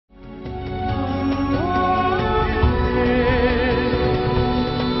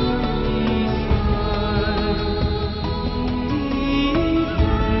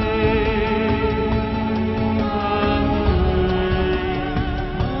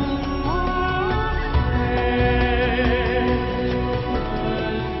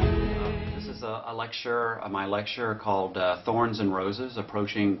my lecture called Thorns and Roses,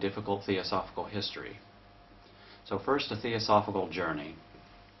 Approaching Difficult Theosophical History. So first, a Theosophical journey.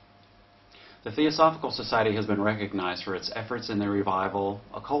 The Theosophical Society has been recognized for its efforts in the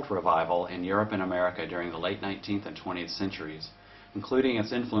occult revival in Europe and America during the late 19th and 20th centuries, including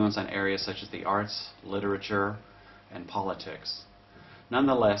its influence on areas such as the arts, literature, and politics.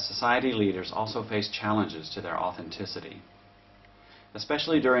 Nonetheless, society leaders also face challenges to their authenticity.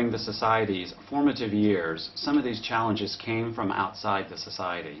 Especially during the Society's formative years, some of these challenges came from outside the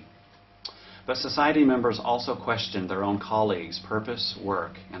Society. But Society members also questioned their own colleagues' purpose,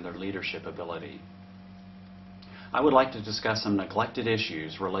 work, and their leadership ability. I would like to discuss some neglected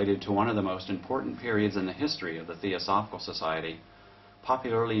issues related to one of the most important periods in the history of the Theosophical Society,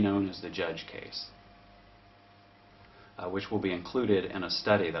 popularly known as the Judge Case, which will be included in a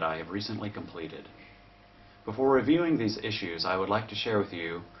study that I have recently completed. Before reviewing these issues, I would like to share with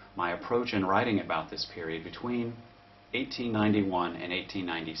you my approach in writing about this period between 1891 and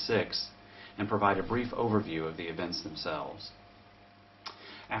 1896 and provide a brief overview of the events themselves.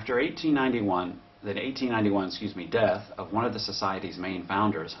 After the 1891 death of one of the Society's main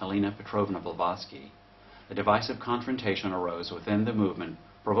founders, Helena Petrovna Blavatsky, a divisive confrontation arose within the movement,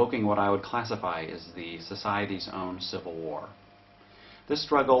 provoking what I would classify as the Society's own civil war. This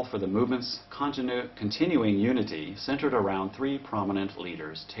struggle for the movement's continuing unity centered around three prominent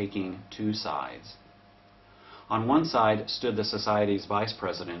leaders taking two sides. On one side stood the Society's Vice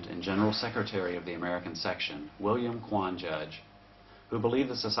President and General Secretary of the American Section, William Quan Judge, who believed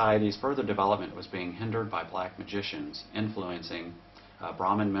the Society's further development was being hindered by black magicians influencing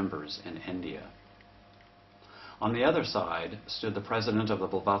Brahmin members in India. On the other side stood the President of the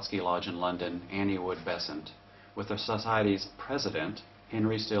Blavatsky Lodge in London, Annie Wood Besant, with the Society's President,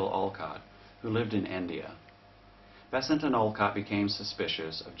 Henry Still Olcott, who lived in India. Besant and Olcott became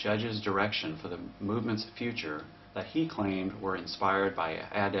suspicious of Judge's direction for the movement's future that he claimed were inspired by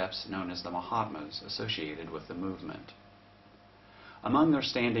adepts known as the Mahatmas associated with the movement. Among their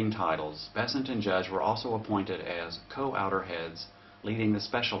standing titles, Besant and Judge were also appointed as co-outer heads leading the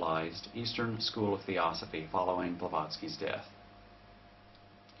specialized Eastern School of Theosophy following Blavatsky's death.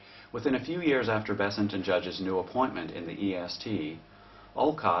 Within a few years after Besant and Judge's new appointment in the EST,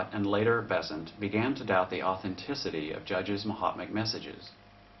 Olcott and later Besant began to doubt the authenticity of Judge's Mahatmic messages.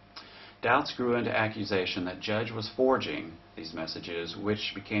 Doubts grew into accusation that Judge was forging these messages,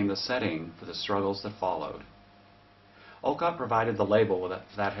 which became the setting for the struggles that followed. Olcott provided the label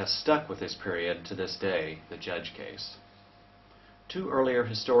that has stuck with this period to this day, the Judge Case. Two earlier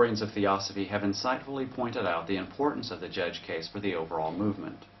historians of Theosophy have insightfully pointed out the importance of the Judge Case for the overall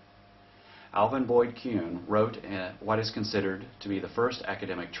movement. Alvin Boyd Kuhn wrote what is considered to be the first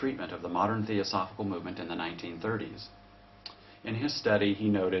academic treatment of the modern Theosophical movement in the 1930s. In his study, he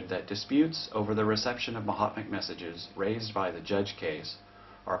noted that disputes over the reception of Mahatmic messages raised by the Judge Case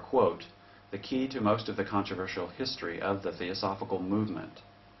are, quote, the key to most of the controversial history of the Theosophical movement.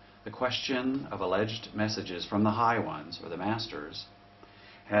 The question of alleged messages from the High Ones, or the Masters,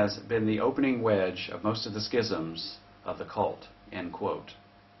 has been the opening wedge of most of the schisms of the cult, end quote.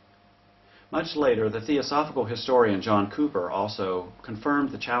 Much later, the Theosophical historian John Cooper also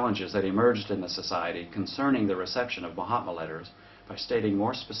confirmed the challenges that emerged in the Society concerning the reception of Mahatma letters by stating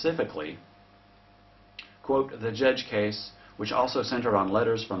more specifically, quote, the Judge Case, which also centered on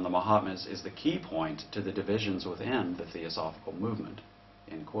letters from the Mahatmas, is the key point to the divisions within the Theosophical movement,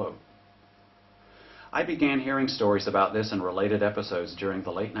 end quote. I began hearing stories about this and related episodes during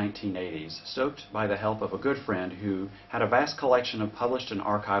the late 1980s, stoked by the help of a good friend who had a vast collection of published and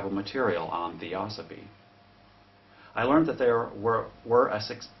archival material on Theosophy. I learned that there were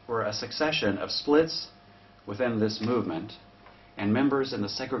a succession of splits within this movement, and members in the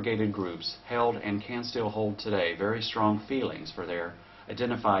segregated groups held and can still hold today very strong feelings for their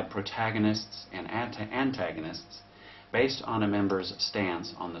identified protagonists and antagonists based on a member's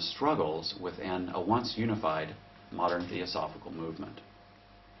stance on the struggles within a once unified modern Theosophical movement.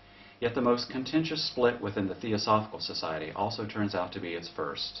 Yet the most contentious split within the Theosophical Society also turns out to be its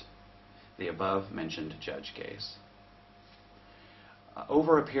first, the above-mentioned Judge Case.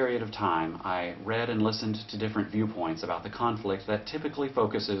 Over a period of time, I read and listened to different viewpoints about the conflict that typically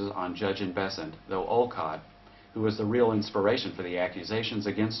focuses on Judge and Besant, though Olcott, who was the real inspiration for the accusations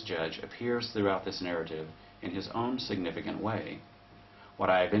against Judge, appears throughout this narrative in his own significant way. What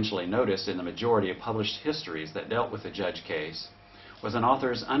I eventually noticed in the majority of published histories that dealt with the Judge Case was an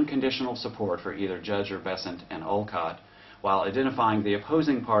author's unconditional support for either Judge or Besant and Olcott, while identifying the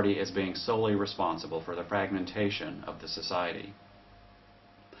opposing party as being solely responsible for the fragmentation of the Society.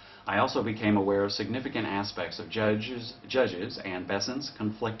 I also became aware of significant aspects of Judge's and Besant's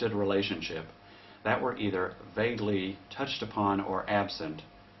conflicted relationship that were either vaguely touched upon or absent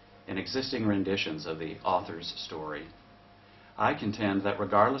in existing renditions of the author's story. I contend that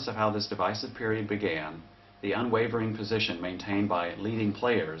regardless of how this divisive period began, the unwavering position maintained by leading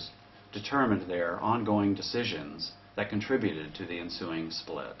players determined their ongoing decisions that contributed to the ensuing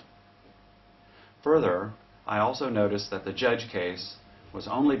split. Further, I also noticed that the Judge case was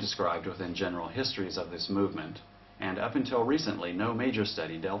only described within general histories of this movement, and up until recently no major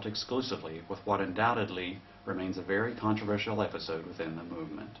study dealt exclusively with what undoubtedly remains a very controversial episode within the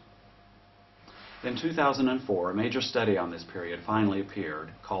movement. In 2004, a major study on this period finally appeared,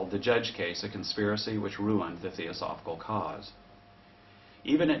 called The Judge Case, a Conspiracy Which Ruined the Theosophical Cause.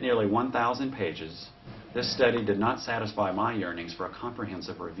 Even at nearly 1,000 pages, this study did not satisfy my yearnings for a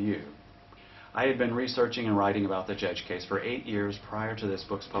comprehensive review. I had been researching and writing about the Judge case for 8 years prior to this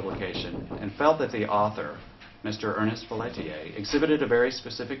book's publication and felt that the author, Mr. Ernest Pelletier, exhibited a very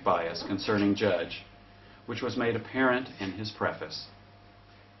specific bias concerning Judge, which was made apparent in his preface.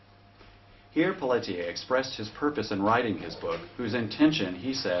 Here Pelletier expressed his purpose in writing his book, whose intention,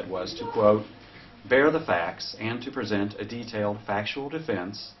 he said, was to, quote, bear the facts and to present a detailed factual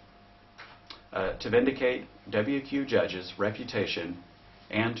defense to vindicate W.Q. Judge's reputation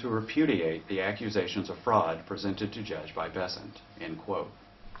and to repudiate the accusations of fraud presented to Judge by Besant, end quote.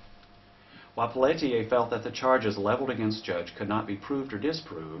 While Pelletier felt that the charges leveled against Judge could not be proved or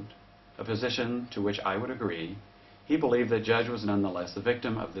disproved, a position to which I would agree, he believed that Judge was nonetheless the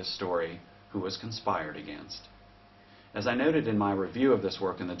victim of this story who was conspired against. As I noted in my review of this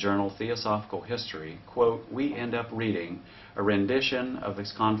work in the journal Theosophical History, quote, we end up reading a rendition of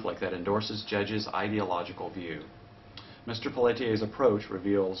this conflict that endorses Judge's ideological view. Mr. Pelletier's approach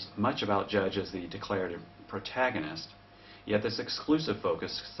reveals much about Judge as the declared protagonist, yet this exclusive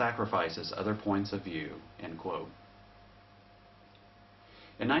focus sacrifices other points of view, end quote.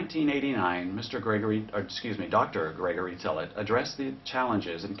 In 1989, Dr. Gregory Tillett addressed the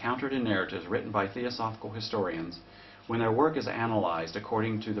challenges encountered in narratives written by theosophical historians when their work is analyzed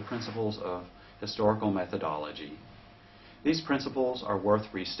according to the principles of historical methodology. These principles are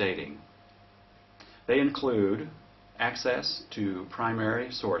worth restating. They include access to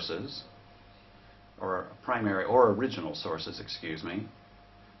primary sources, or original sources,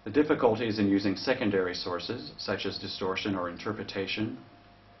 the difficulties in using secondary sources, such as distortion or interpretation,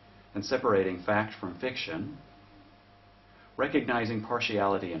 and separating fact from fiction, recognizing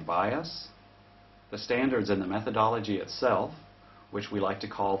partiality and bias, the standards in the methodology itself, which we like to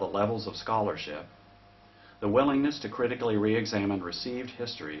call the levels of scholarship, the willingness to critically re-examine received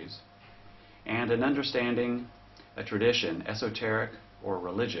histories, and an understanding a tradition, esoteric or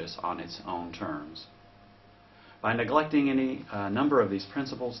religious, on its own terms. By neglecting any number of these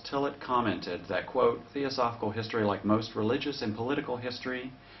principles, Tillett commented that, quote, theosophical history, like most religious and political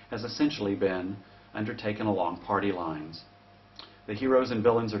history, has essentially been undertaken along party lines. The heroes and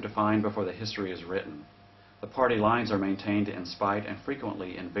villains are defined before the history is written. The party lines are maintained in spite and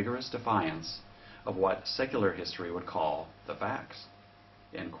frequently in vigorous defiance of what secular history would call the facts,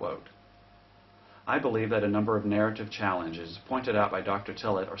 end quote. I believe that a number of narrative challenges pointed out by Dr.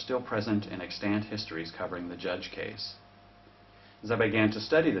 Tillett are still present in extant histories covering the Judge case. As I began to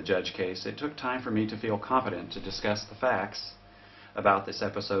study the Judge case, it took time for me to feel competent to discuss the facts about this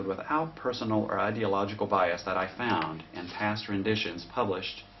episode without personal or ideological bias that I found in past renditions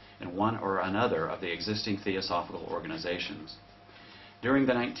published in one or another of the existing theosophical organizations. During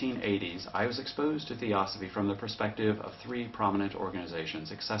the 1980s, I was exposed to theosophy from the perspective of three prominent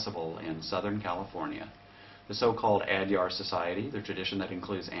organizations accessible in Southern California: the so-called Adyar Society, the tradition that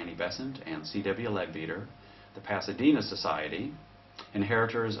includes Annie Besant and C.W. Leadbeater; the Pasadena Society,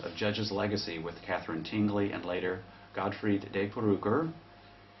 inheritors of Judge's legacy with Catherine Tingley and later Gottfried de Perucker;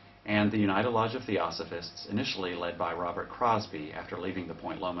 and the United Lodge of Theosophists, initially led by Robert Crosby after leaving the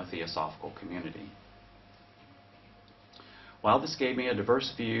Point Loma Theosophical community. While this gave me a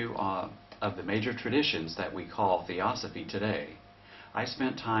diverse view of the major traditions that we call Theosophy today, I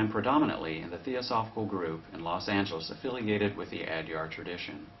spent time predominantly in the Theosophical group in Los Angeles affiliated with the Adyar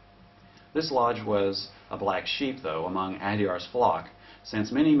tradition. This lodge was a black sheep, though, among Adyar's flock,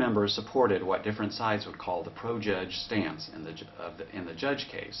 since many members supported what different sides would call the pro-Judge stance in the Judge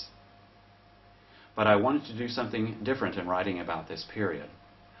case. But I wanted to do something different in writing about this period.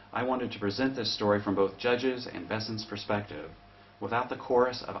 I wanted to present this story from both Judge's and Besant's perspective, without the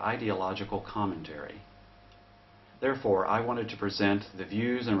chorus of ideological commentary. Therefore, I wanted to present the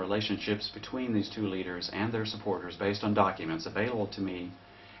views and relationships between these two leaders and their supporters based on documents available to me,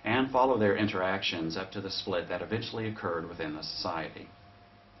 and follow their interactions up to the split that eventually occurred within the society.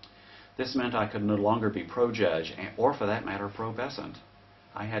 This meant I could no longer be pro-Judge, or for that matter pro-Besant.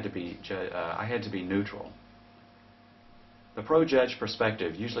 I had to be neutral. The pro-judge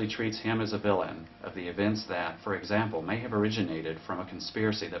perspective usually treats him as a villain of the events that, for example, may have originated from a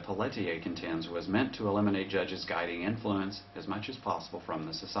conspiracy that Pelletier contends was meant to eliminate Judge's guiding influence as much as possible from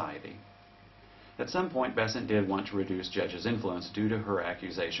the society. At some point, Besant did want to reduce Judge's influence due to her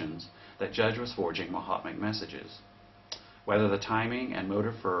accusations that Judge was forging Mahatmic messages. Whether the timing and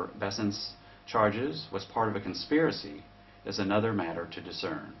motive for Besant's charges was part of a conspiracy is another matter to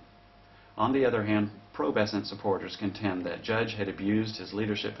discern. On the other hand, pro-Besant supporters contend that Judge had abused his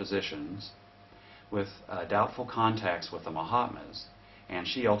leadership positions with doubtful contacts with the Mahatmas, and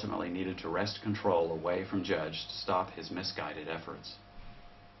she ultimately needed to wrest control away from Judge to stop his misguided efforts.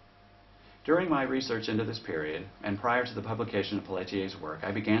 During my research into this period, and prior to the publication of Pelletier's work,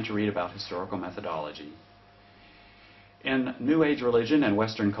 I began to read about historical methodology. In New Age religion and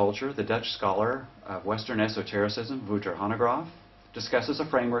Western culture, the Dutch scholar of Western esotericism, Wouter Hanegraaff, discusses a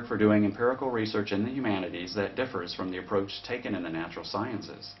framework for doing empirical research in the humanities that differs from the approach taken in the natural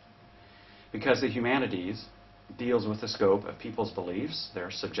sciences. Because the humanities deals with the scope of people's beliefs, their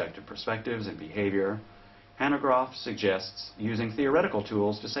subjective perspectives and behavior, Hanegraaff suggests using theoretical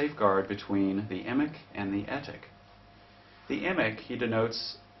tools to safeguard between the emic and the etic. The emic, he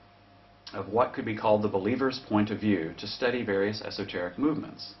denotes, of what could be called the believer's point of view to study various esoteric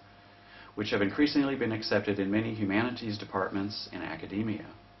movements, which have increasingly been accepted in many humanities departments in academia.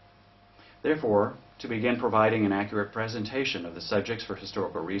 Therefore, to begin providing an accurate presentation of the subjects for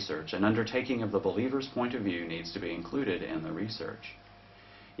historical research, an undertaking of the believer's point of view needs to be included in the research.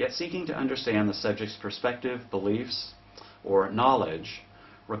 Yet seeking to understand the subject's perspective, beliefs, or knowledge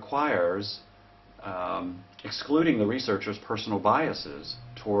requires excluding the researcher's personal biases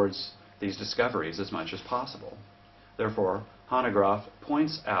towards these discoveries as much as possible. Therefore, Hanegraaff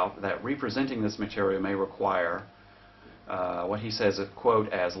points out that representing this material may require what he says,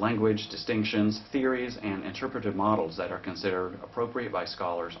 quote, as language, distinctions, theories, and interpretive models that are considered appropriate by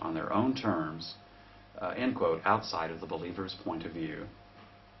scholars on their own terms, end quote, outside of the believer's point of view.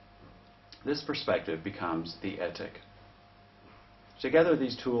 This perspective becomes the etic. Together,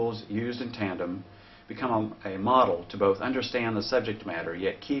 these tools used in tandem become a model to both understand the subject matter,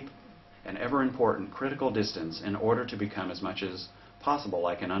 yet keep an ever-important critical distance in order to become as much as possible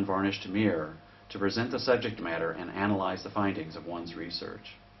like an unvarnished mirror to present the subject matter and analyze the findings of one's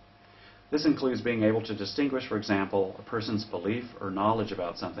research. This includes being able to distinguish, for example, a person's belief or knowledge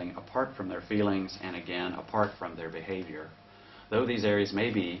about something apart from their feelings and, again, apart from their behavior, though these areas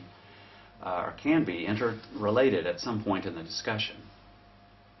may be or can be interrelated at some point in the discussion.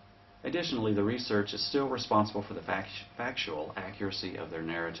 Additionally, the research is still responsible for the factual accuracy of their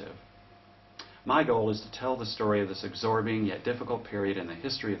narrative. My goal is to tell the story of this absorbing yet difficult period in the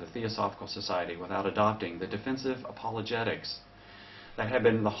history of the Theosophical Society without adopting the defensive apologetics that have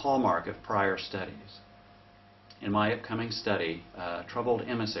been the hallmark of prior studies. In my upcoming study, Troubled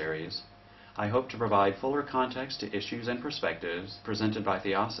Emissaries, I hope to provide fuller context to issues and perspectives presented by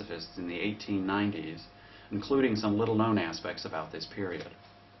Theosophists in the 1890s, including some little-known aspects about this period.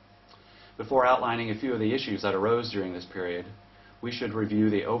 Before outlining a few of the issues that arose during this period, we should review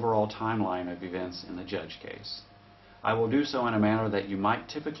the overall timeline of events in the Judge case. I will do so in a manner that you might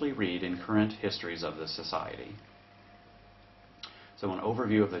typically read in current histories of the Society. So an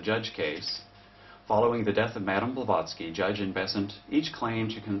overview of the Judge case. Following the death of Madame Blavatsky, Judge and Besant each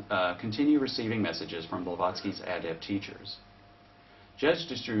claimed to continue receiving messages from Blavatsky's adept teachers. Judge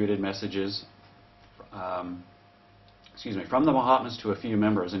distributed messages from the Mahatmas to a few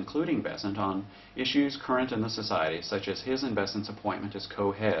members, including Besant, on issues current in the Society, such as his and Besant's appointment as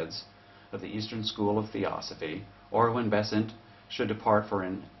co-heads of the Eastern School of Theosophy, or when Besant should depart for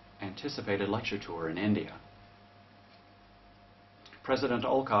an anticipated lecture tour in India. President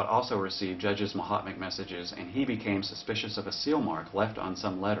Olcott also received Judge's Mahatmic messages, and he became suspicious of a seal mark left on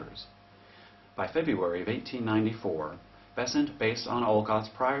some letters. By February of 1894, Besant, based on Olcott's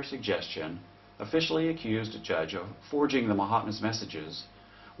prior suggestion, officially accused Judge of forging the Mahatma's messages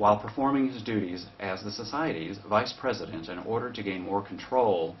while performing his duties as the Society's vice president in order to gain more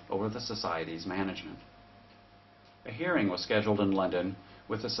control over the Society's management. A hearing was scheduled in London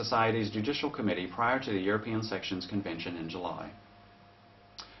with the Society's Judicial Committee prior to the European Section's convention in July.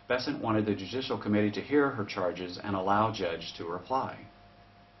 Besant wanted the Judicial Committee to hear her charges and allow Judge to reply.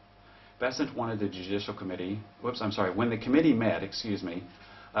 Besant wanted the Judicial Committee, when the committee met,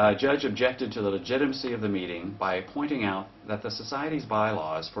 Judge objected to the legitimacy of the meeting by pointing out that the Society's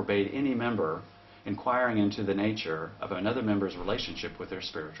bylaws forbade any member inquiring into the nature of another member's relationship with their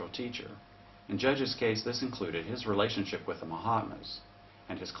spiritual teacher. In Judge's case, this included his relationship with the Mahatmas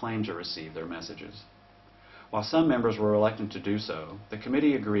and his claim to receive their messages. While some members were reluctant to do so, the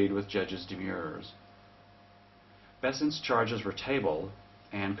committee agreed with Judge's demurs. Besant's charges were tabled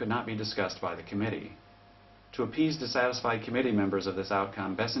and could not be discussed by the committee. To appease dissatisfied committee members of this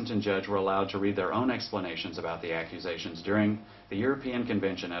outcome, Besant and Judge were allowed to read their own explanations about the accusations during the European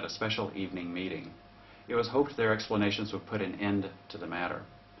Convention at a special evening meeting. It was hoped their explanations would put an end to the matter.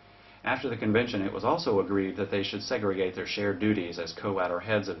 After the convention, it was also agreed that they should segregate their shared duties as co-outer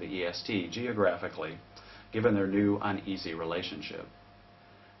heads of the EST geographically, given their new uneasy relationship.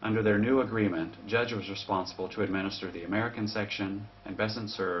 Under their new agreement, Judge was responsible to administer the American section, and Besant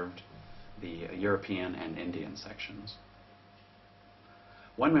served the European and Indian sections.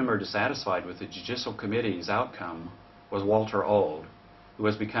 One member dissatisfied with the Judicial Committee's outcome was Walter Auld, who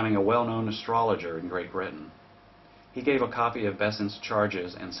was becoming a well-known astrologer in Great Britain. He gave a copy of Besant's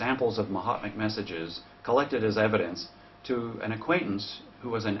charges and samples of Mahatmic messages collected as evidence to an acquaintance who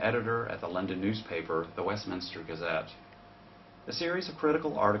was an editor at the London newspaper, the Westminster Gazette. A series of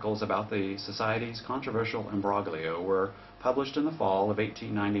critical articles about the Society's controversial imbroglio were published in the fall of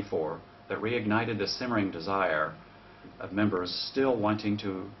 1894 that reignited the simmering desire of members still wanting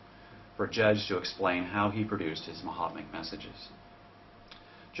for Judge to explain how he produced his Mahatmic messages.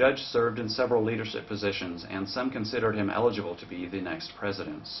 Judge served in several leadership positions, and some considered him eligible to be the next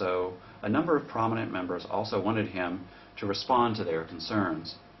president, so a number of prominent members also wanted him to respond to their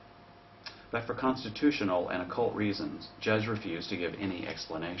concerns. But for constitutional and occult reasons, Judge refused to give any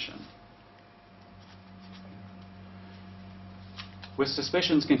explanation. With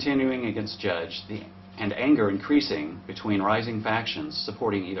suspicions continuing against Judge and anger increasing between rising factions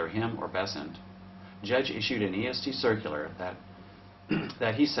supporting either him or Besant, Judge issued an EST circular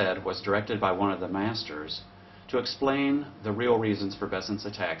that he said was directed by one of the masters to explain the real reasons for Besant's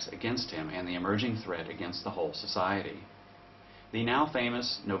attacks against him and the emerging threat against the whole society. The now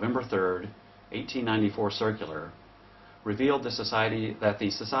famous November 3rd, 1894 circular revealed that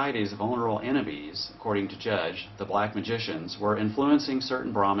the Society's vulnerable enemies, according to Judge, the Black Magicians, were influencing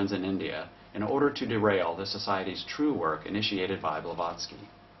certain Brahmins in India in order to derail the Society's true work initiated by Blavatsky.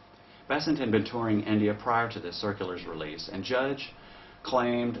 Besant had been touring India prior to this circular's release, and Judge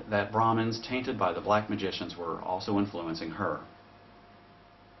claimed that Brahmins tainted by the Black Magicians were also influencing her.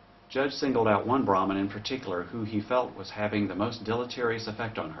 Judge singled out one Brahmin in particular who he felt was having the most deleterious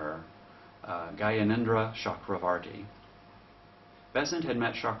effect on her, Gyanendra Chakravarti. Besant had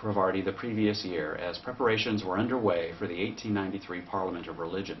met Chakravarti the previous year as preparations were underway for the 1893 Parliament of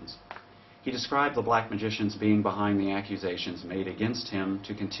Religions. He described the Black Magicians being behind the accusations made against him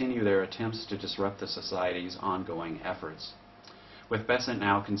to continue their attempts to disrupt the Society's ongoing efforts. With Besant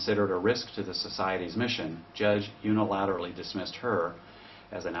now considered a risk to the Society's mission, Judge unilaterally dismissed her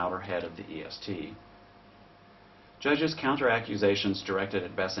as an outer head of the EST. Judge's counter-accusations directed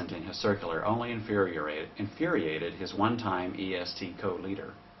at Besant in his circular only infuriated his one-time EST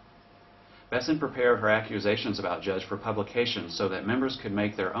co-leader. Besant prepared her accusations about Judge for publication so that members could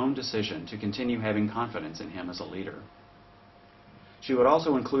make their own decision to continue having confidence in him as a leader. She would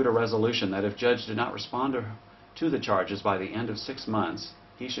also include a resolution that if Judge did not respond to the charges by the end of 6 months,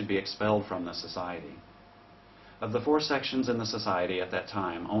 he should be expelled from the Society. Of the 4 sections in the Society at that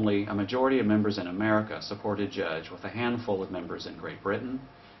time, only a majority of members in America supported Judge, with a handful of members in Great Britain,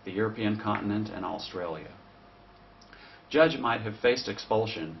 the European continent, and Australia. Judge might have faced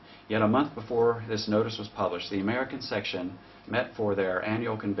expulsion, yet a month before this notice was published, the American section met for their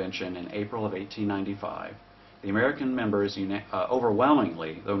annual convention in April of 1895. The American members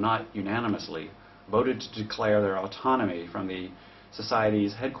overwhelmingly, though not unanimously, voted to declare their autonomy from the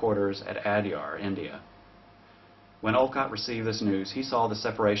Society's headquarters at Adyar, India. When Olcott received this news, he saw the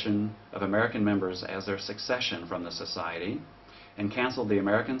separation of American members as their succession from the Society and canceled the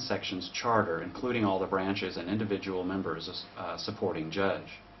American section's charter, including all the branches and individual members supporting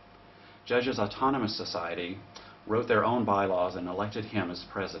Judge. Judge's autonomous society wrote their own bylaws and elected him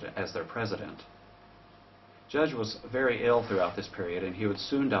as their president. Judge was very ill throughout this period, and he would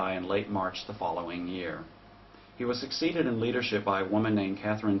soon die in late March the following year. He was succeeded in leadership by a woman named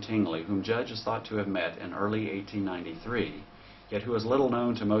Catherine Tingley, whom Judge is thought to have met in early 1893, yet who is little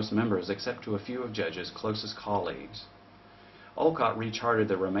known to most members except to a few of Judge's closest colleagues. Olcott rechartered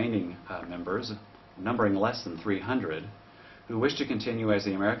the remaining members, numbering less than 300, who wished to continue as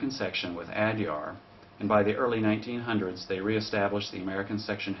the American section with Adyar, and by the early 1900s they reestablished the American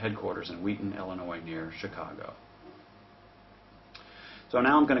section headquarters in Wheaton, Illinois, near Chicago. So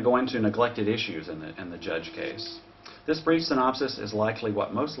now I'm going to go into neglected issues in the Judge case. This brief synopsis is likely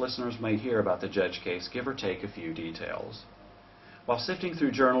what most listeners may hear about the Judge case, give or take a few details. While sifting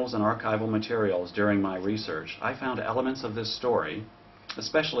through journals and archival materials during my research, I found elements of this story,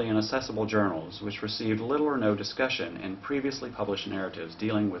 especially in accessible journals, which received little or no discussion in previously published narratives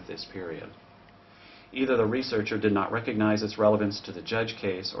dealing with this period. Either the researcher did not recognize its relevance to the Judge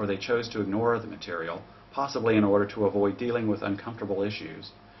case, or they chose to ignore the material, possibly in order to avoid dealing with uncomfortable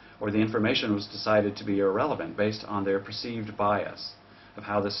issues, or the information was decided to be irrelevant based on their perceived bias of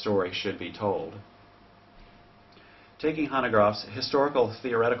how the story should be told. Taking Hanegraaff's historical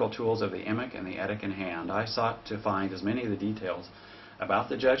theoretical tools of the emetic and the etic in hand, I sought to find as many of the details about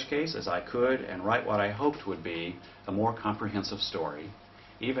the Judge case as I could and write what I hoped would be a more comprehensive story,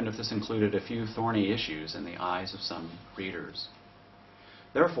 even if this included a few thorny issues in the eyes of some readers.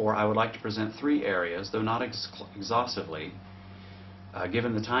 Therefore, I would like to present three areas, though not exhaustively,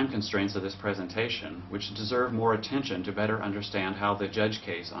 given the time constraints of this presentation, which deserve more attention to better understand how the Judge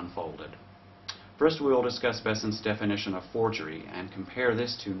case unfolded. First, we will discuss Besant's definition of forgery and compare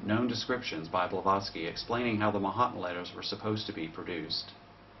this to known descriptions by Blavatsky explaining how the Mahatma letters were supposed to be produced.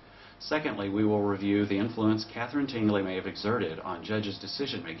 Secondly, we will review the influence Catherine Tingley may have exerted on Judge's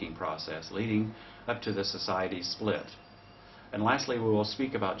decision-making process leading up to the society's split. And lastly, we will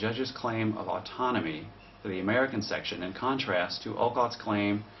speak about Judge's claim of autonomy for the American section in contrast to Olcott's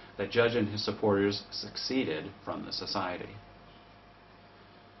claim that Judge and his supporters seceded from the society.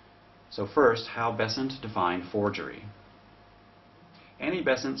 So first, how Besant defined forgery. Annie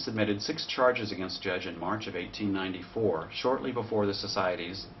Besant submitted 6 charges against Judge in March of 1894, shortly before the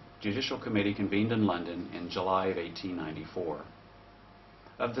Society's Judicial Committee convened in London in July of 1894.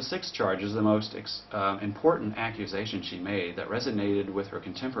 Of the 6 charges, the most important accusation she made that resonated with her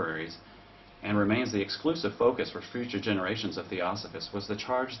contemporaries and remains the exclusive focus for future generations of Theosophists was the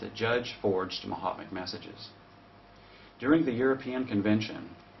charge that Judge forged Mahatmic messages. During the European Convention,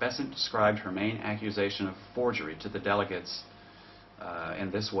 Besant described her main accusation of forgery to the delegates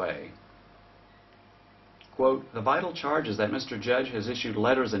in this way. Quote, "The vital charge is that Mr. Judge has issued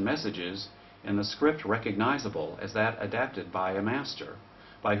letters and messages in the script recognizable as that adapted by a master,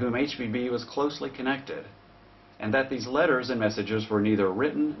 by whom HBB was closely connected, and that these letters and messages were neither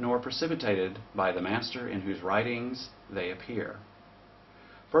written nor precipitated by the master in whose writings they appear.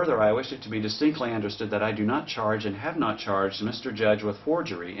 Further, I wish it to be distinctly understood that I do not charge and have not charged Mr. Judge with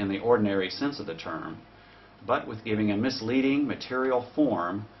forgery in the ordinary sense of the term, but with giving a misleading material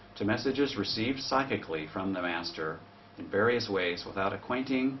form to messages received psychically from the master in various ways without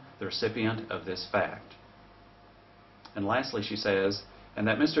acquainting the recipient of this fact." And lastly, she says, "And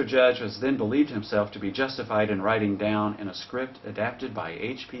that Mr. Judge has then believed himself to be justified in writing down in a script adapted by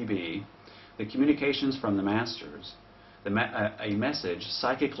HPB the communications from the masters, a message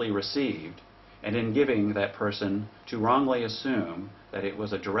psychically received, and in giving that person to wrongly assume that it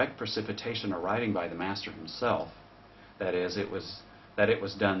was a direct precipitation or writing by the master himself, that is, that it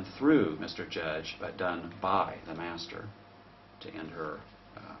was done through Mr. Judge, but done by the master," to end her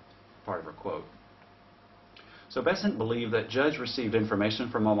part of her quote. So Besant believed that Judge received information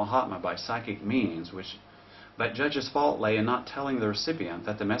from a Mahatma by psychic means, but Judge's fault lay in not telling the recipient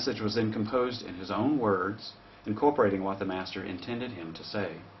that the message was then composed in his own words, incorporating what the master intended him to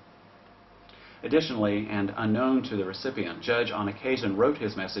say. Additionally, and unknown to the recipient, Judge on occasion wrote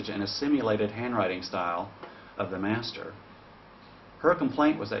his message in a simulated handwriting style of the master. Her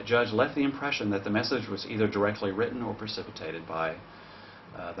complaint was that Judge left the impression that the message was either directly written or precipitated by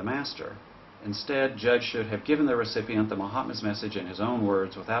the master. Instead, Judge should have given the recipient the Mahatma's message in his own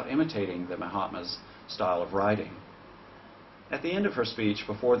words without imitating the Mahatma's style of writing. At the end of her speech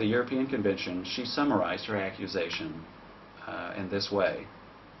before the European Convention, she summarized her accusation in this way.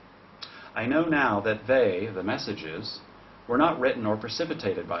 "I know now that they, the messages, were not written or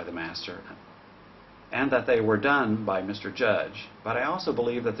precipitated by the master, and that they were done by Mr. Judge, but I also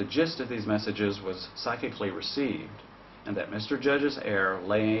believe that the gist of these messages was psychically received, and that Mr. Judge's error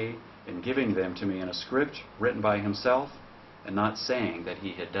lay in giving them to me in a script written by himself and not saying that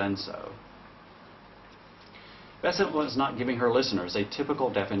he had done so." Besant was not giving her listeners a typical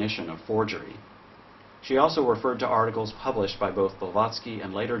definition of forgery. She also referred to articles published by both Blavatsky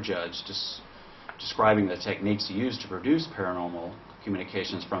and later Judge describing the techniques used to produce paranormal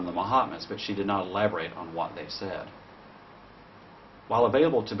communications from the Mahatmas, but she did not elaborate on what they said. While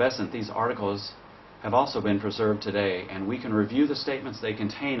available to Besant, these articles have also been preserved today, and we can review the statements they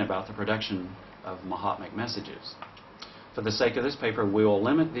contain about the production of Mahatmic messages. For the sake of this paper, we will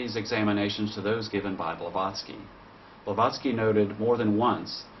limit these examinations to those given by Blavatsky. Blavatsky noted more than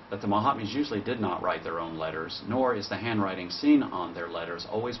once that the Mahatmas usually did not write their own letters, nor is the handwriting seen on their letters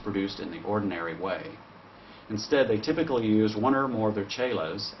always produced in the ordinary way. Instead, they typically used one or more of their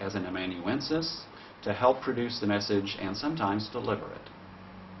chelas as an amanuensis to help produce the message and sometimes deliver it.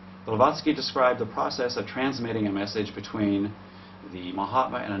 Blavatsky described the process of transmitting a message between the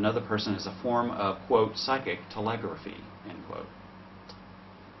Mahatma and another person as a form of, quote, psychic telegraphy, end quote.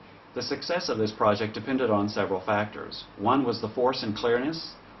 The success of this project depended on several factors. One was the force and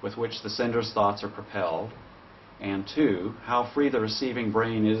clearness with which the sender's thoughts are propelled, and two, how free the receiving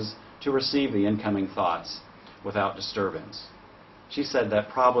brain is to receive the incoming thoughts without disturbance. She said that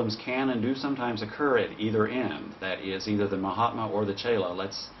problems can and do sometimes occur at either end, that is, either the Mahatma or the Chela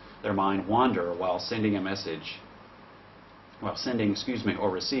lets their mind wander while sending a message, or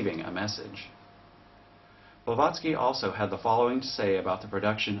receiving a message. Blavatsky also had the following to say about the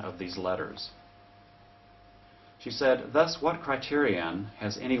production of these letters. She said, "Thus, what criterion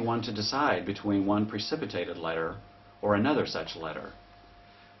has anyone to decide between one precipitated letter or another such letter?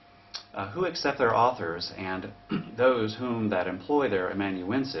 Who except their authors and those whom that employ their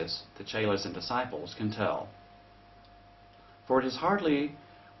amanuensis, the chelas and disciples, can tell? For it is hardly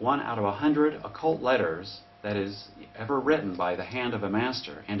 1 out of 100 occult letters that is ever written by the hand of a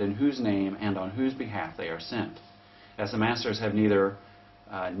master, and in whose name and on whose behalf they are sent, as the masters have neither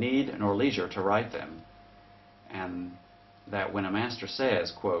need nor leisure to write them, and that when a master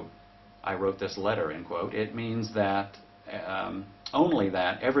says, quote, 'I wrote this letter,' end quote, it means that only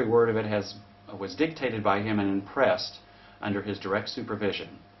that every word of it was dictated by him and impressed under his direct supervision.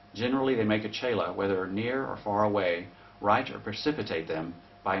 Generally they make a chela, whether near or far away, write or precipitate them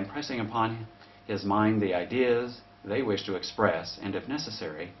by impressing upon his mind the ideas they wish to express, and if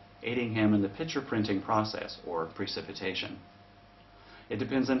necessary, aiding him in the picture printing process or precipitation. It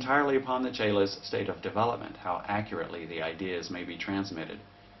depends entirely upon the chela's state of development, how accurately the ideas may be transmitted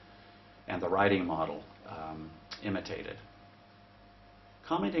and the writing model imitated."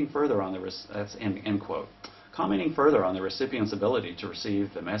 Commenting further on the end quote. Commenting further on the recipient's ability to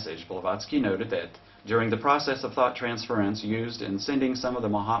receive the message, Blavatsky noted that during the process of thought transference used in sending some of the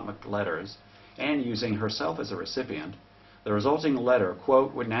Mahatma letters and using herself as a recipient, the resulting letter,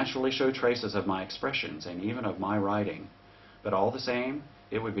 quote, "would naturally show traces of my expressions and even of my writing, but all the same,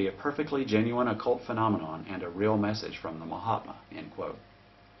 it would be a perfectly genuine occult phenomenon and a real message from the Mahatma," end quote.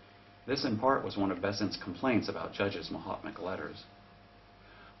 This in part was one of Besant's complaints about Judge's Mahatmic letters.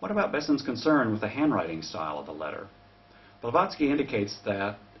 What about Besant's concern with the handwriting style of the letter? Blavatsky indicates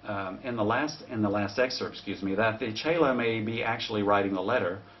that in the last excerpt, that the chela may be actually writing the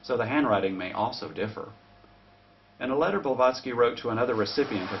letter, so the handwriting may also differ. In a letter Blavatsky wrote to another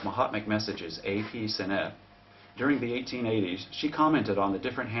recipient of Mahatmic messages, A.P. Sinet, during the 1880s, she commented on the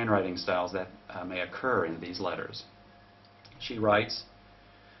different handwriting styles that may occur in these letters. She writes,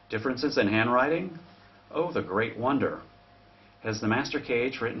 "Differences in handwriting? Oh, the great wonder! Has the Master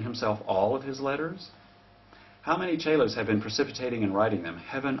K.H. written himself all of his letters? How many chelas have been precipitating and writing them,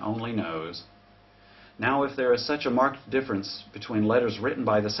 heaven only knows. Now, if there is such a marked difference between letters written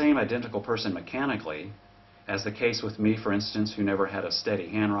by the same identical person mechanically, as the case with me, for instance, who never had a steady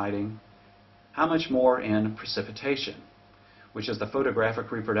handwriting, how much more in precipitation, which is the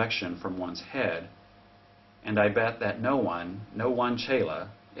photographic reproduction from one's head, and I bet that no one chela,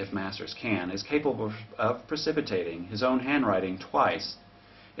 if masters can, is capable of precipitating his own handwriting twice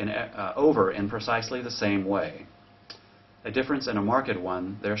over in precisely the same way. A difference and a marked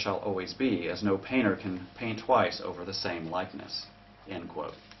one there shall always be, as no painter can paint twice over the same likeness," end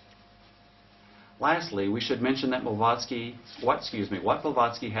quote. Lastly, we should mention that what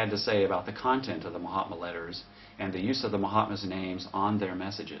Blavatsky had to say about the content of the Mahatma letters and the use of the Mahatma's names on their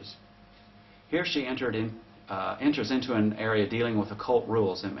messages. Here she enters into an area dealing with occult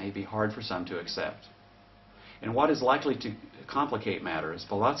rules that may be hard for some to accept. In what is likely to complicate matters,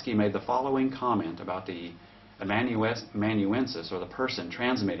 Blavatsky made the following comment about the amanuensis, or the person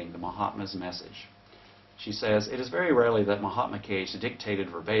transmitting the Mahatma's message. She says, "It is very rarely that Mahatma K.H.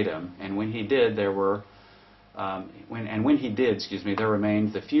 dictated verbatim, and when he did, there remained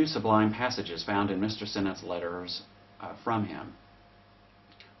the few sublime passages found in Mr. Sinet's letters from him.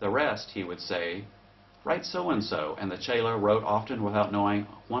 The rest, he would say, 'Write so-and-so,' and the chela wrote often without knowing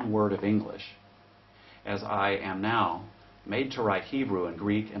one word of English, as I am now made to write Hebrew and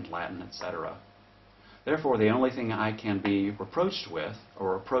Greek and Latin, etc. Therefore, the only thing I can be reproached with,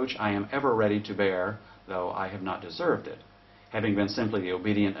 or reproach I am ever ready to bear, though I have not deserved it, having been simply the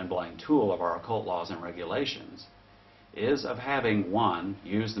obedient and blind tool of our occult laws and regulations, is of having, 1,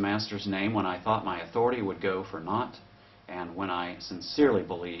 used the Master's name when I thought my authority would go for naught, and when I sincerely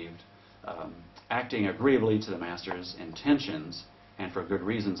believed, acting agreeably to the Master's intentions and for good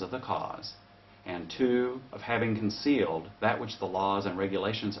reasons of the cause, and 2, of having concealed that which the laws and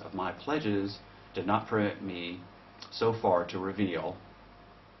regulations of my pledges did not permit me so far to reveal,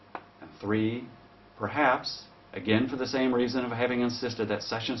 and 3, perhaps, again for the same reason of having insisted that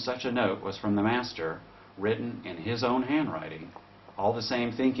such and such a note was from the Master, written in his own handwriting, all the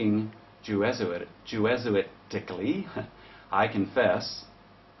same thinking Jesuitically, I confess,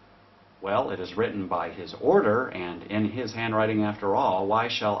 well, it is written by his order and in his handwriting after all, why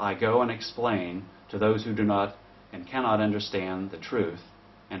shall I go and explain to those who do not and cannot understand the truth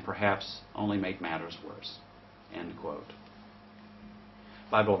and perhaps only make matters worse? End quote.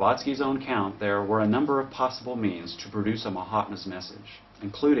 By Blavatsky's own count, there were a number of possible means to produce a Mahatma's message,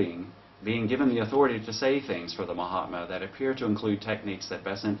 including being given the authority to say things for the Mahatma that appear to include techniques that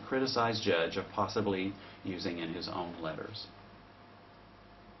Besant criticized Judge of possibly using in his own letters.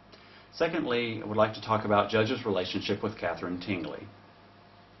 Secondly, I would like to talk about Judge's relationship with Catherine Tingley.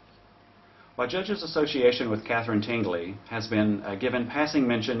 While Judge's association with Catherine Tingley has been given passing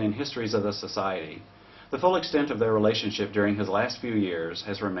mention in histories of the society, the full extent of their relationship during his last few years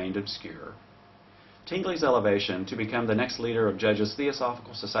has remained obscure. Tingley's elevation to become the next leader of Judge's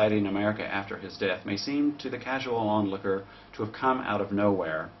Theosophical Society in America after his death may seem to the casual onlooker to have come out of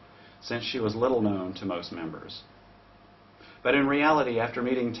nowhere, since she was little known to most members. But in reality, after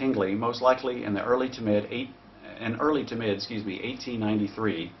meeting Tingley, most likely in early to mid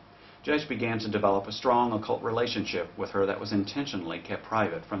 1893, Judge began to develop a strong occult relationship with her that was intentionally kept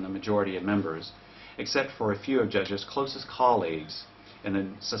private from the majority of members, except for a few of Judge's closest colleagues in the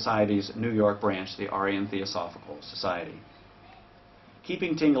Society's New York branch, the Aryan Theosophical Society.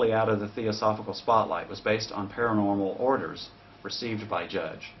 Keeping Tingley out of the Theosophical spotlight was based on paranormal orders received by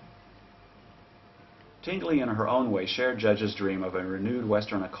Judge. Tingley, in her own way, shared Judge's dream of a renewed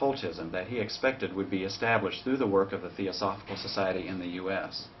Western occultism that he expected would be established through the work of the Theosophical Society in the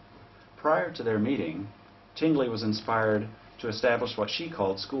U.S. Prior to their meeting, Tingley was inspired to establish what she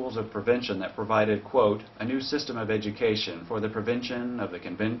called schools of prevention that provided, quote, a new system of education for the prevention of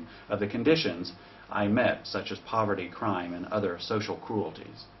the conditions I met, such as poverty, crime, and other social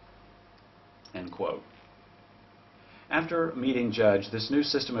cruelties, end quote. After meeting Judge, this new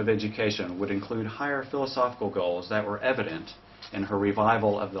system of education would include higher philosophical goals that were evident in her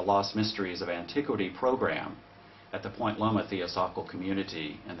revival of the Lost Mysteries of Antiquity program at the Point Loma Theosophical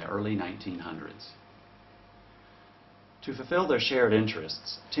community in the early 1900s. To fulfill their shared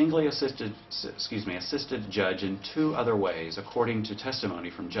interests, Tingley assisted Judge in two other ways, according to testimony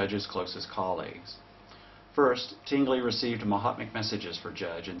from Judge's closest colleagues. First, Tingley received Mahatmic messages for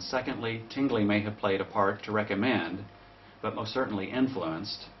Judge, and secondly, Tingley may have played a part to recommend, but most certainly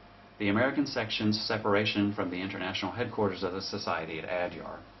influenced, the American section's separation from the international headquarters of the Society at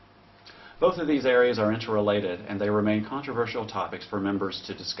Adyar. Both of these areas are interrelated, and they remain controversial topics for members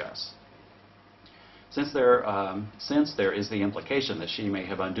to discuss. Since there is the implication that she may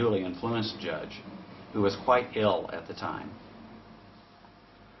have unduly influenced Judge, who was quite ill at the time.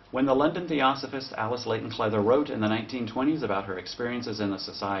 When the London Theosophist Alice Leighton Cleather wrote in the 1920s about her experiences in the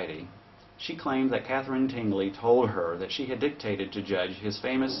Society, she claimed that Catherine Tingley told her that she had dictated to Judge his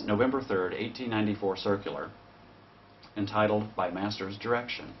famous November 3, 1894 circular, entitled By Master's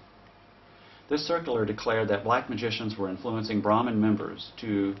Direction. This circular declared that black magicians were influencing Brahmin members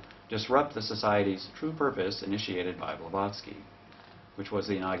to disrupt the Society's true purpose initiated by Blavatsky, which was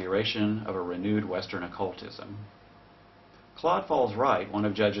the inauguration of a renewed Western occultism. Claude Falls Wright, one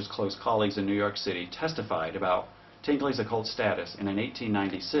of Judge's close colleagues in New York City, testified about Tingley's occult status in an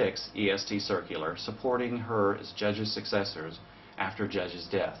 1896 EST circular supporting her as Judge's successors after Judge's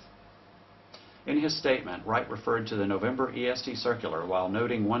death. In his statement, Wright referred to the November EST circular while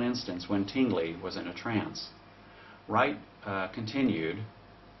noting one instance when Tingley was in a trance. Wright continued,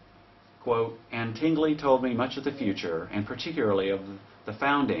 quote, and Tingley told me much of the future, and particularly of the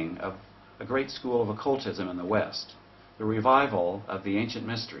founding of a great school of occultism in the West, the revival of the ancient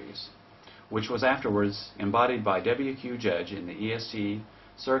mysteries, which was afterwards embodied by W.Q. Judge in the EST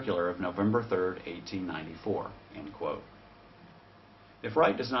circular of November 3, 1894, end quote. If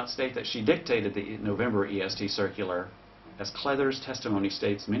Wright does not state that she dictated the November EST circular, as Cleather's testimony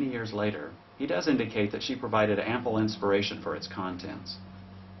states many years later, he does indicate that she provided ample inspiration for its contents.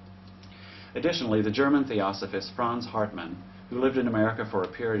 Additionally, the German theosophist Franz Hartmann, who lived in America for a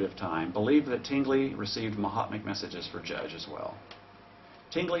period of time, believed that Tingley received Mahatmic messages for Judge as well.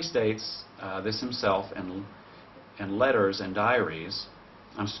 Tingley states this himself in letters and diaries.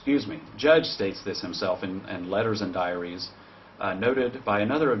 Judge states this himself in letters and diaries noted by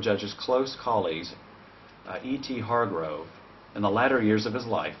another of Judge's close colleagues, E.T. Hargrove, in the latter years of his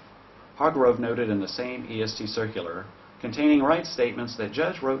life. Hargrove noted in the same EST circular containing Wright's statements that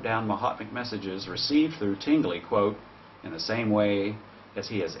Judge wrote down Mahatmic messages received through Tingley, quote, in the same way as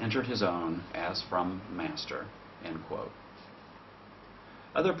he has entered his own as from Master, end quote.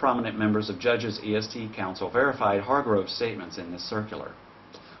 Other prominent members of Judge's EST Council verified Hargrove's statements in this circular.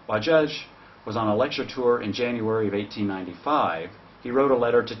 While Judge was on a lecture tour in January of 1895, he wrote a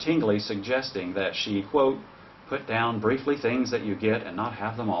letter to Tingley suggesting that she, quote, put down briefly things that you get and not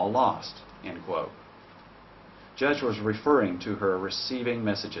have them all lost, end quote. Judge was referring to her receiving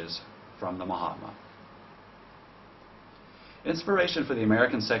messages from the Mahatma. Inspiration for the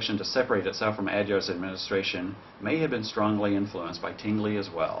American section to separate itself from Adyar's administration may have been strongly influenced by Tingley as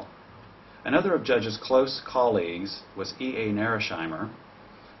well. Another of Judge's close colleagues was E.A. Narasheimer,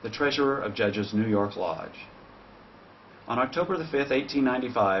 the treasurer of Judge's New York Lodge. On October the 5th,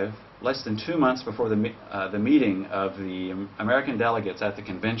 1895, less than 2 months before the meeting of the American delegates at the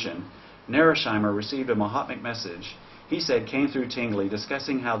convention, Narasheimer received a Mahatmic message he said came through Tingley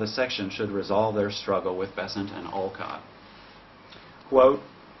discussing how the section should resolve their struggle with Besant and Olcott. Quote,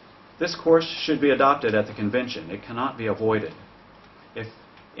 this course should be adopted at the convention. It cannot be avoided. If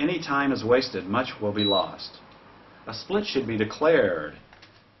any time is wasted, much will be lost. A split should be declared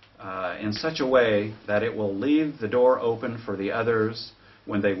in such a way that it will leave the door open for the others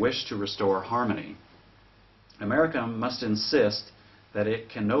when they wish to restore harmony. America must insist that it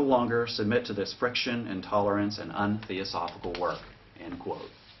can no longer submit to this friction, intolerance, and untheosophical work, end quote.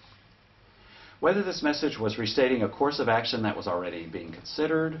 Whether this message was restating a course of action that was already being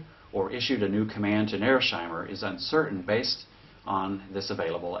considered or issued a new command to Narasheimer is uncertain based on this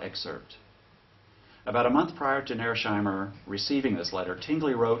available excerpt. About a month prior to Narasheimer receiving this letter,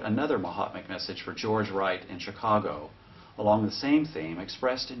 Tingley wrote another Mahatmic message for George Wright in Chicago, along the same theme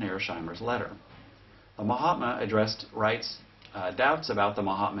expressed in Narasheimer's letter. The Mahatma addressed Wright's doubts about the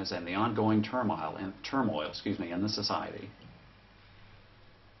Mahatmas and the ongoing turmoil in the society.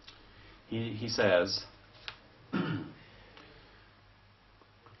 He says,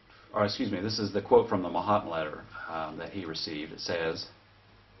 this is the quote from the Mahatma letter that he received. It says,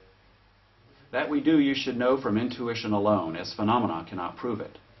 that we do you should know from intuition alone, as phenomena cannot prove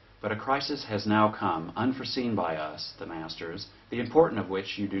it. But a crisis has now come, unforeseen by us, the masters, the importance of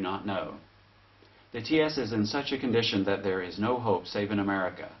which you do not know. The TS is in such a condition that there is no hope save in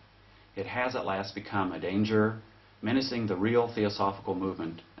America. It has at last become a danger, menacing the real theosophical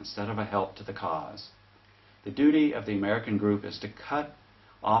movement instead of a help to the cause. The duty of the American group is to cut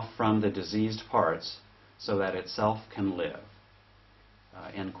off from the diseased parts so that itself can live.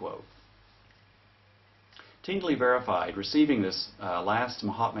 End quote. Tingley verified receiving this last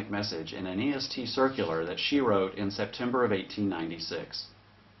Mahatmic message in an EST circular that she wrote in September of 1896.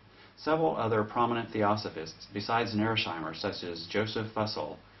 Several other prominent theosophists besides Narasheimer, such as Joseph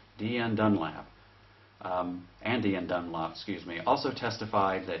Fussell, D.N. Dunlap, also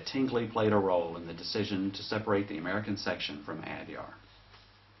testified that Tingley played a role in the decision to separate the American section from Adyar.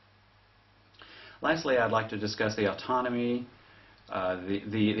 Lastly, I'd like to discuss the autonomy,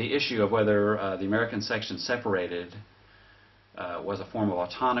 the issue of whether the American section separated was a form of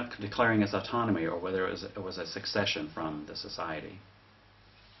declaring its autonomy, or whether it was a succession from the society.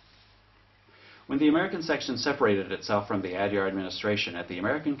 When the American section separated itself from the Adyar administration at the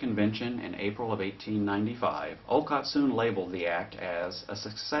American Convention in April of 1895, Olcott soon labeled the act as a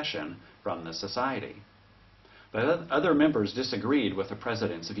succession from the society. But other members disagreed with the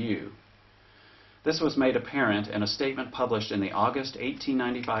president's view. This was made apparent in a statement published in the August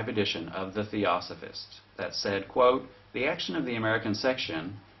 1895 edition of the Theosophist that said, quote, the action of the American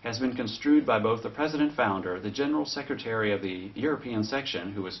section has been construed by both the president-founder, the general secretary of the European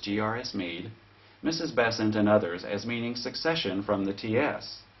section, who was G.R.S. Meade, Mrs. Besant, and others, as meaning succession from the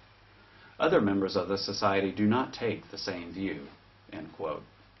TS. Other members of the society do not take the same view, end quote.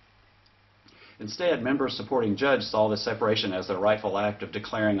 Instead, members supporting Judge saw the separation as the rightful act of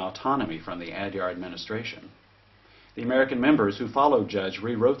declaring autonomy from the Adyar administration. The American members who followed Judge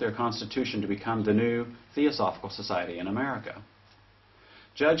rewrote their constitution to become the new Theosophical Society in America.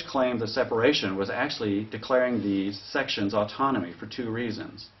 Judge claimed the separation was actually declaring these sections autonomy for two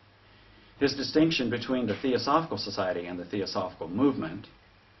reasons. His distinction between the Theosophical Society and the Theosophical movement,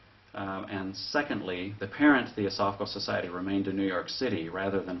 and secondly, the parent Theosophical Society remained in New York City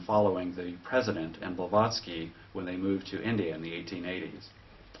rather than following the president and Blavatsky when they moved to India in the 1880s.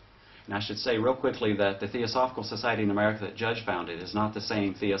 And I should say real quickly that the Theosophical Society in America that Judge founded is not the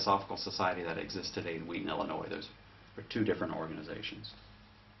same Theosophical Society that exists today in Wheaton, Illinois. Those are two different organizations.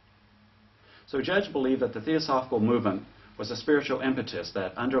 So Judge believed that the Theosophical movement was a spiritual impetus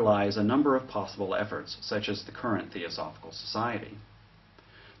that underlies a number of possible efforts, such as the current Theosophical Society.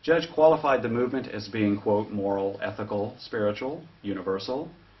 Judge qualified the movement as being, quote, moral, ethical, spiritual, universal,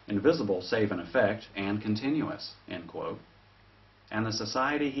 invisible save in effect, and continuous, end quote. And the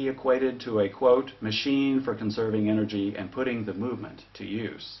society he equated to a, quote, machine for conserving energy and putting the movement to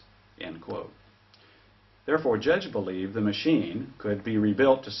use, end quote. Therefore, Judge believed the machine could be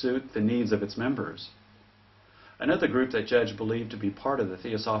rebuilt to suit the needs of its members. Another group that Judge believed to be part of the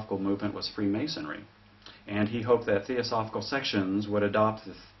Theosophical movement was Freemasonry, and he hoped that Theosophical sections would adopt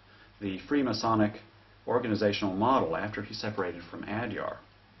the Freemasonic organizational model after he separated from Adyar.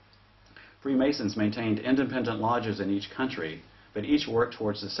 Freemasons maintained independent lodges in each country, but each worked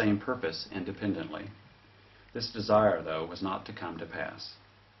towards the same purpose independently. This desire, though, was not to come to pass.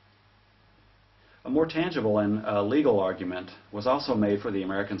 A more tangible and legal argument was also made for the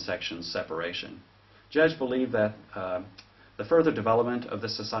American section's separation. Judge believed that the further development of the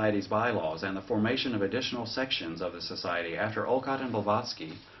Society's bylaws and the formation of additional sections of the Society after Olcott and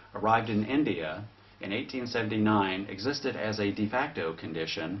Blavatsky arrived in India in 1879 existed as a de facto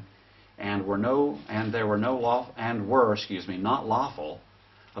condition and were not lawful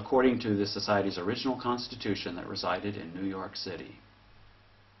according to the Society's original constitution that resided in New York City.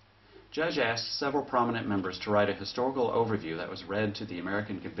 Judge asked several prominent members to write a historical overview that was read to the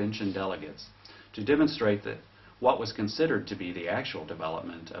American Convention delegates to demonstrate that what was considered to be the actual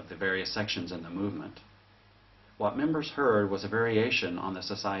development of the various sections in the movement. What members heard was a variation on the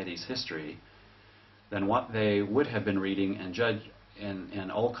Society's history than what they would have been reading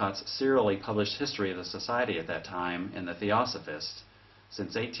in Olcott's serially published history of the Society at that time in the Theosophist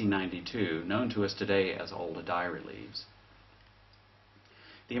since 1892, known to us today as Old Diary Leaves.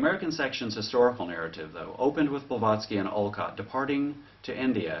 The American section's historical narrative, though, opened with Blavatsky and Olcott departing to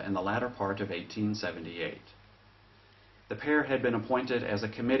India in the latter part of 1878. The pair had been appointed as a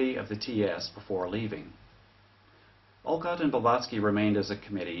committee of the TS before leaving. Olcott and Blavatsky remained as a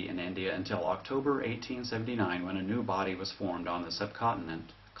committee in India until October 1879, when a new body was formed on the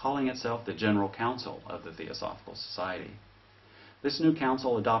subcontinent, calling itself the General Council of the Theosophical Society. This new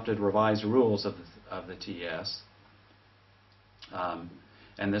council adopted revised rules of the TS,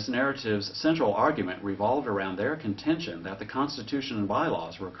 and this narrative's central argument revolved around their contention that the Constitution and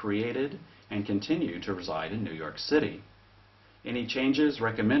bylaws were created and continue to reside in New York City. Any changes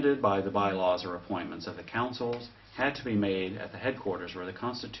recommended by the bylaws or appointments of the councils had to be made at the headquarters where the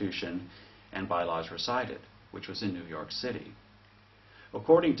Constitution and bylaws resided, which was in New York City.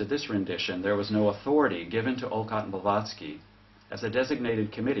 According to this rendition, there was no authority given to Olcott and Blavatsky as a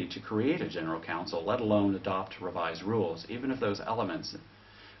designated committee to create a general council, let alone adopt revised rules, even if those elements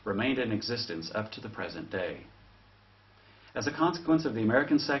remained in existence up to the present day. As a consequence of the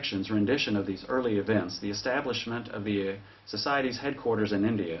American section's rendition of these early events, the establishment of the Society's headquarters in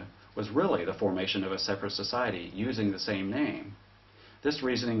India was really the formation of a separate society using the same name. This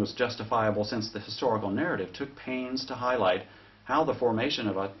reasoning was justifiable since the historical narrative took pains to highlight how the formation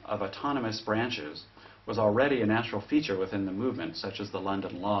of autonomous branches was already a natural feature within the movement, such as the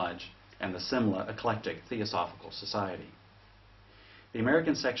London Lodge and the Simla Eclectic Theosophical Society. The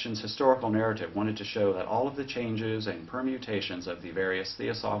American section's historical narrative wanted to show that all of the changes and permutations of the various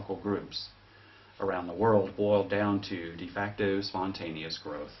theosophical groups around the world boiled down to de facto spontaneous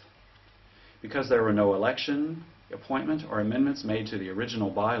growth. Because there were no election, appointment, or amendments made to the original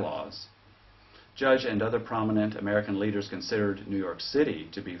bylaws, Judge and other prominent American leaders considered New York City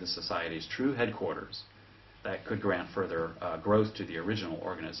to be the Society's true headquarters that could grant further growth to the original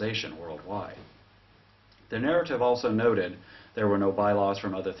organization worldwide. The narrative also noted there were no bylaws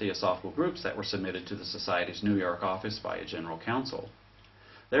from other theosophical groups that were submitted to the Society's New York office by a general council.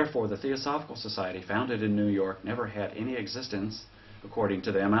 Therefore, the Theosophical Society, founded in New York, never had any existence, according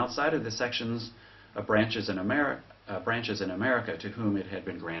to them, outside of the sections of branches in America to whom it had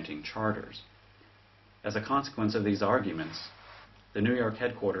been granting charters. As a consequence of these arguments, the New York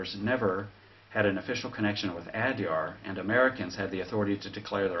headquarters never had an official connection with Adyar, and Americans had the authority to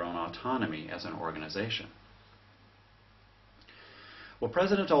declare their own autonomy as an organization. Well,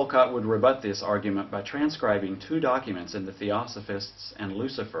 President Olcott would rebut this argument by transcribing two documents in the Theosophists and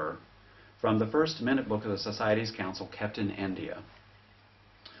Lucifer from the first minute book of the Society's Council kept in India.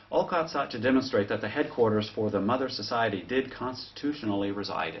 Olcott sought to demonstrate that the headquarters for the Mother Society did constitutionally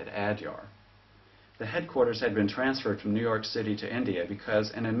reside at Adyar. The headquarters had been transferred from New York City to India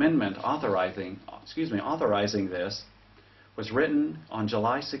because an amendment authorizing this was written on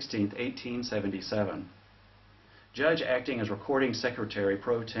July 16, 1877. Judge, acting as recording secretary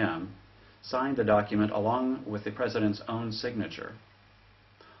pro tem, signed the document along with the president's own signature.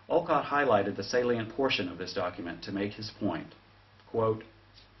 Olcott highlighted the salient portion of this document to make his point. Quote,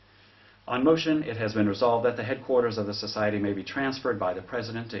 "On motion, it has been resolved that the headquarters of the Society may be transferred by the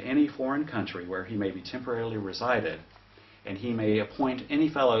President to any foreign country where he may be temporarily resided, and he may appoint any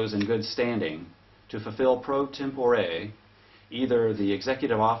fellows in good standing to fulfill pro tempore either the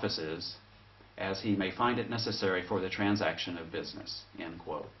executive offices as he may find it necessary for the transaction of business." End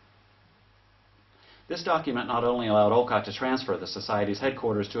quote. This document not only allowed Olcott to transfer the Society's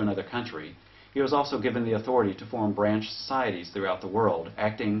headquarters to another country, He was also given the authority to form branch societies throughout the world,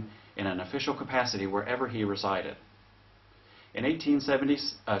 acting in an official capacity wherever he resided. In the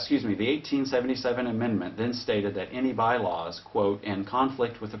 1877 amendment then stated that any bylaws, quote, in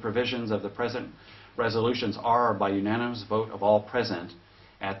conflict with the provisions of the present resolutions are, by unanimous vote of all present,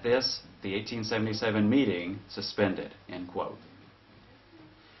 at this, the 1877 meeting, suspended, end quote.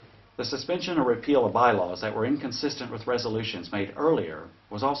 The suspension or repeal of bylaws that were inconsistent with resolutions made earlier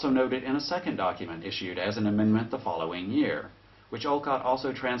was also noted in a second document issued as an amendment the following year, which Olcott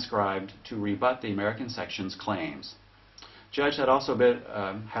also transcribed to rebut the American section's claims. Judge had also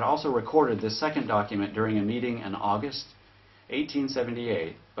recorded this second document during a meeting in August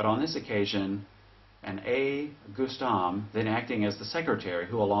 1878, but on this occasion, an A. Gustam, then acting as the secretary,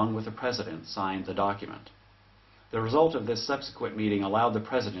 who along with the president signed the document. The result of this subsequent meeting allowed the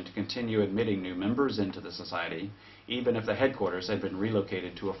president to continue admitting new members into the society, even if the headquarters had been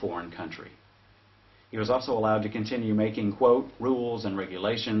relocated to a foreign country. He was also allowed to continue making, quote, rules and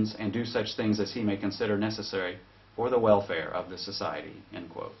regulations and do such things as he may consider necessary for the welfare of the society, end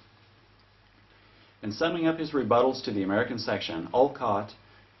quote. In summing up his rebuttals to the American section,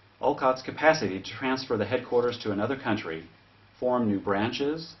 Olcott's capacity to transfer the headquarters to another country, form new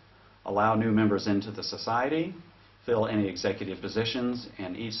branches, allow new members into the society, fill any executive positions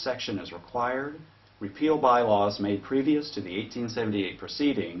in each section as required, repeal bylaws made previous to the 1878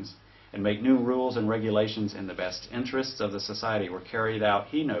 proceedings, and make new rules and regulations in the best interests of the society were carried out,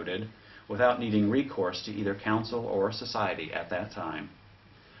 he noted, without needing recourse to either council or society at that time.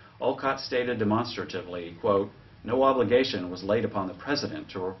 Olcott stated demonstratively, quote, no obligation was laid upon the president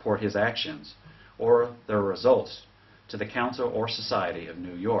to report his actions or their results to the council or society of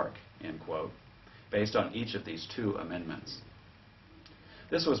New York, end quote, based on each of these two amendments.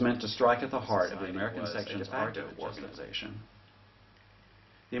 This was meant to strike at the heart of the American section's de facto organization.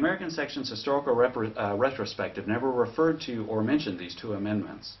 The American section's historical retrospective never referred to or mentioned these two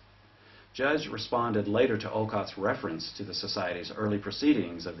amendments. Judge responded later to Olcott's reference to the Society's early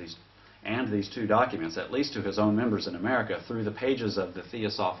proceedings of these two documents, at least to his own members in America, through the pages of the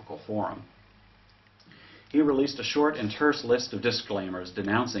Theosophical Forum. He released a short and terse list of disclaimers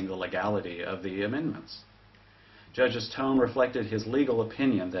denouncing the legality of the amendments. Judge's tone reflected his legal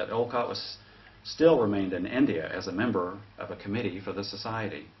opinion that Olcott still remained in India as a member of a committee for the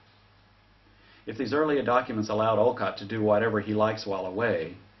Society. If these earlier documents allowed Olcott to do whatever he likes while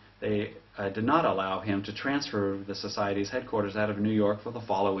away, they did not allow him to transfer the Society's headquarters out of New York for the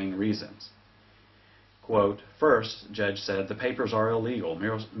following reasons. Quote, first, Judge said, the papers are illegal,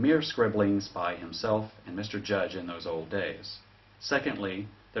 mere scribblings by himself and Mr. Judge in those old days. Secondly,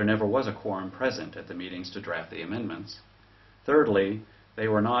 there never was a quorum present at the meetings to draft the amendments. Thirdly, they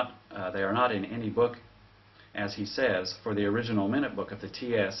are not in any book, as he says, for the original minute book of the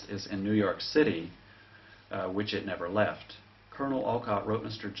TS is in New York City, which it never left. Colonel Olcott wrote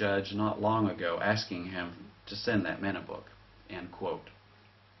Mr. Judge not long ago asking him to send that minute book, end quote.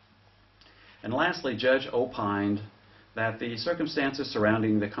 And lastly, Judge opined that the circumstances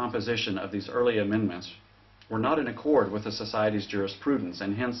surrounding the composition of these early amendments were not in accord with the Society's jurisprudence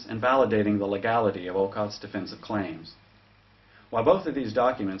and hence invalidating the legality of Olcott's defensive claims. While both of these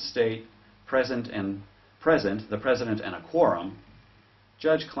documents state the President and a quorum,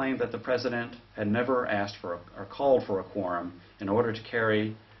 Judge claimed that the President had never asked for or called for a quorum in order to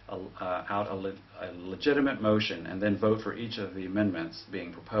carry out a legitimate motion and then vote for each of the amendments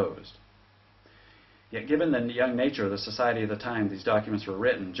being proposed. Yet given the young nature of the Society at the time these documents were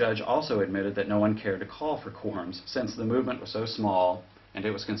written, Judge also admitted that no one cared to call for quorums since the movement was so small and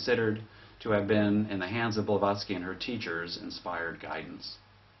it was considered to have been in the hands of Blavatsky and her teachers' inspired guidance.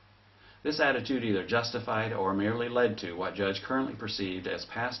 This attitude either justified or merely led to what Judge currently perceived as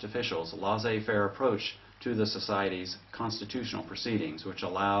past officials' laissez-faire approach to the Society's constitutional proceedings, which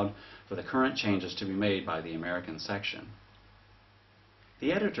allowed for the current changes to be made by the American section.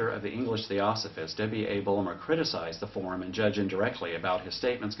 The editor of the English Theosophist, W.A. Bulmer, criticized the Forum and Judge indirectly about his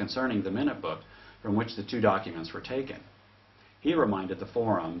statements concerning the minute book from which the two documents were taken. He reminded the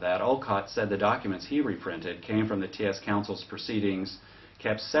Forum that Olcott said the documents he reprinted came from the TS Council's proceedings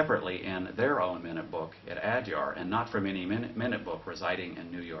kept separately in their own minute book at Adyar and not from any minute book residing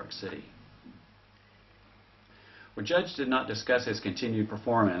in New York City. When Judge did not discuss his continued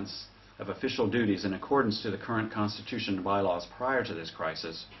performance of official duties in accordance to the current Constitution and bylaws prior to this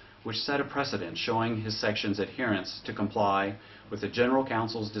crisis, which set a precedent showing his section's adherence to comply with the General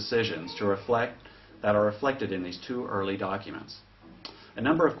Council's decisions that are reflected in these two early documents. A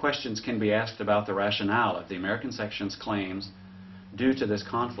number of questions can be asked about the rationale of the American section's claims due to this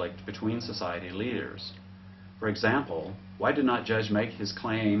conflict between Society leaders. For example, why did not Judge make his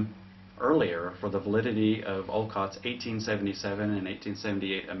claim earlier for the validity of Olcott's 1877 and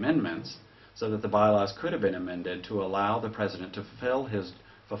 1878 amendments so that the bylaws could have been amended to allow the president to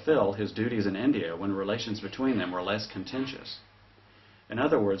fulfill his duties in India when relations between them were less contentious. In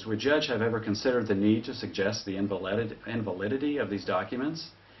other words, would Judge have ever considered the need to suggest the invalidity of these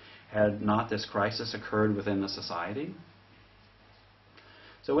documents had not this crisis occurred within the society?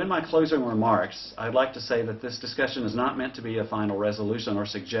 So in my closing remarks, I'd like to say that this discussion is not meant to be a final resolution or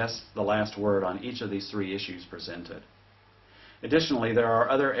suggest the last word on each of these three issues presented. Additionally, there are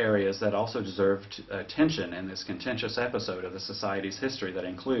other areas that also deserve attention in this contentious episode of the Society's history that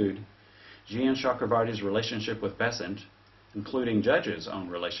include G.N. Chakravarty's relationship with Besant, including Judge's own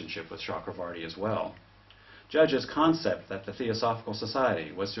relationship with Chakravarty as well. Judge's concept that the Theosophical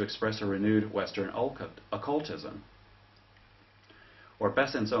Society was to express a renewed Western occultism, or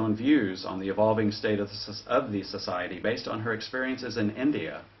Besant's own views on the evolving state of the Society based on her experiences in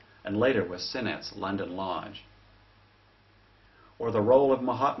India and later with Sinnett's London Lodge, or the role of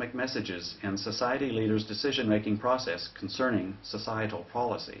Mahatmic messages in society leaders' decision-making process concerning societal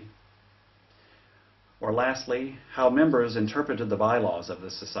policy. Or lastly, how members interpreted the bylaws of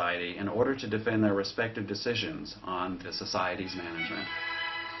the Society in order to defend their respective decisions on the Society's management.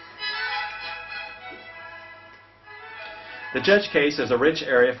 The Judge case is a rich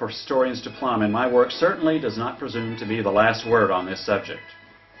area for historians to plumb, and my work certainly does not presume to be the last word on this subject.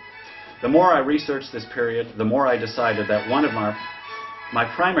 The more I researched this period, the more I decided that one of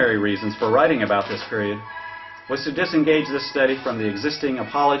my primary reasons for writing about this period was to disengage this study from the existing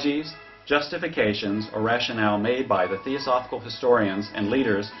apologies, justifications, or rationale made by the Theosophical historians and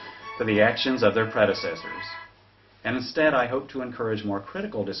leaders for the actions of their predecessors. And instead, I hope to encourage more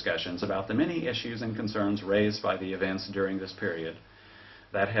critical discussions about the many issues and concerns raised by the events during this period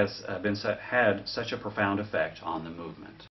that has had such a profound effect on the movement.